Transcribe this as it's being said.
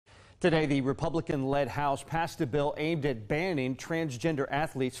Today, the Republican-led House passed a bill aimed at banning transgender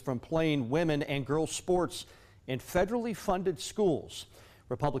athletes from playing women and girls sports in federally funded schools.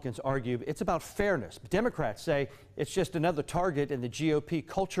 Republicans argue it's about fairness, but Democrats say it's just another target in the GOP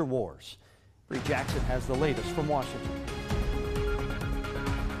culture wars. Bree Jackson has the latest from Washington.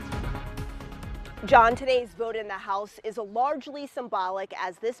 John, today's vote in the House is largely symbolic,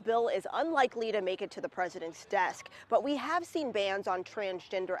 as this bill is unlikely to make it to the president's desk. But we have seen bans on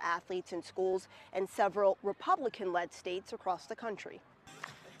transgender athletes in schools in several Republican-led states across the country.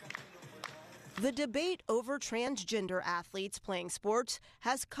 The debate over transgender athletes playing sports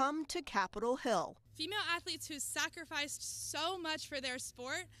has come to Capitol Hill. Female athletes who sacrificed so much for their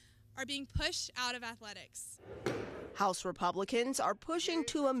sport are being pushed out of athletics. House Republicans are pushing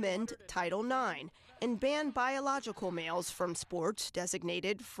to amend Title IX and ban biological males from sports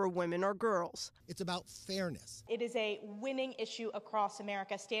designated for women or girls. It's about fairness. It is a winning issue across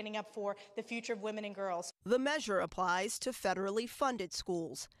America, standing up for the future of women and girls. The measure applies to federally funded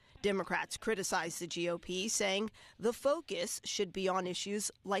schools. Democrats criticize the GOP, saying the focus should be on issues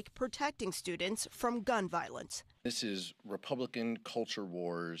like protecting students from gun violence. This is Republican culture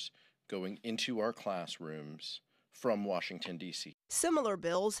wars going into our classrooms from Washington, D.C. Similar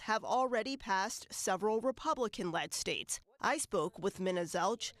bills have already passed several Republican-led states. I spoke with Minna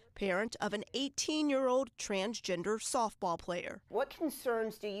Zelch, parent of an 18-year-old transgender softball player. What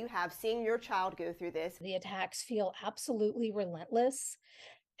concerns do you have seeing your child go through this? The attacks feel absolutely relentless,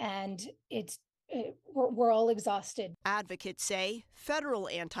 and we're all exhausted. Advocates say federal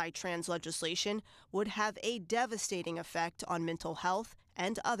anti-trans legislation would have a devastating effect on mental health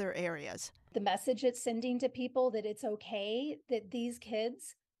and other areas. The message it's sending to people that it's okay that these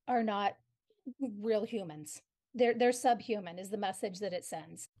kids are not real humans. They're subhuman is the message that it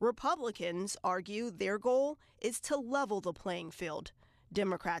sends. Republicans argue their goal is to level the playing field.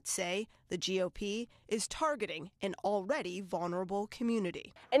 Democrats say the GOP is targeting an already vulnerable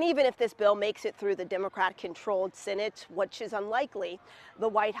community. And even if this bill makes it through the Democrat-controlled Senate, which is unlikely, the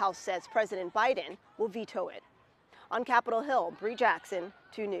White House says President Biden will veto it. On Capitol Hill, Bree Jackson,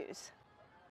 2 News.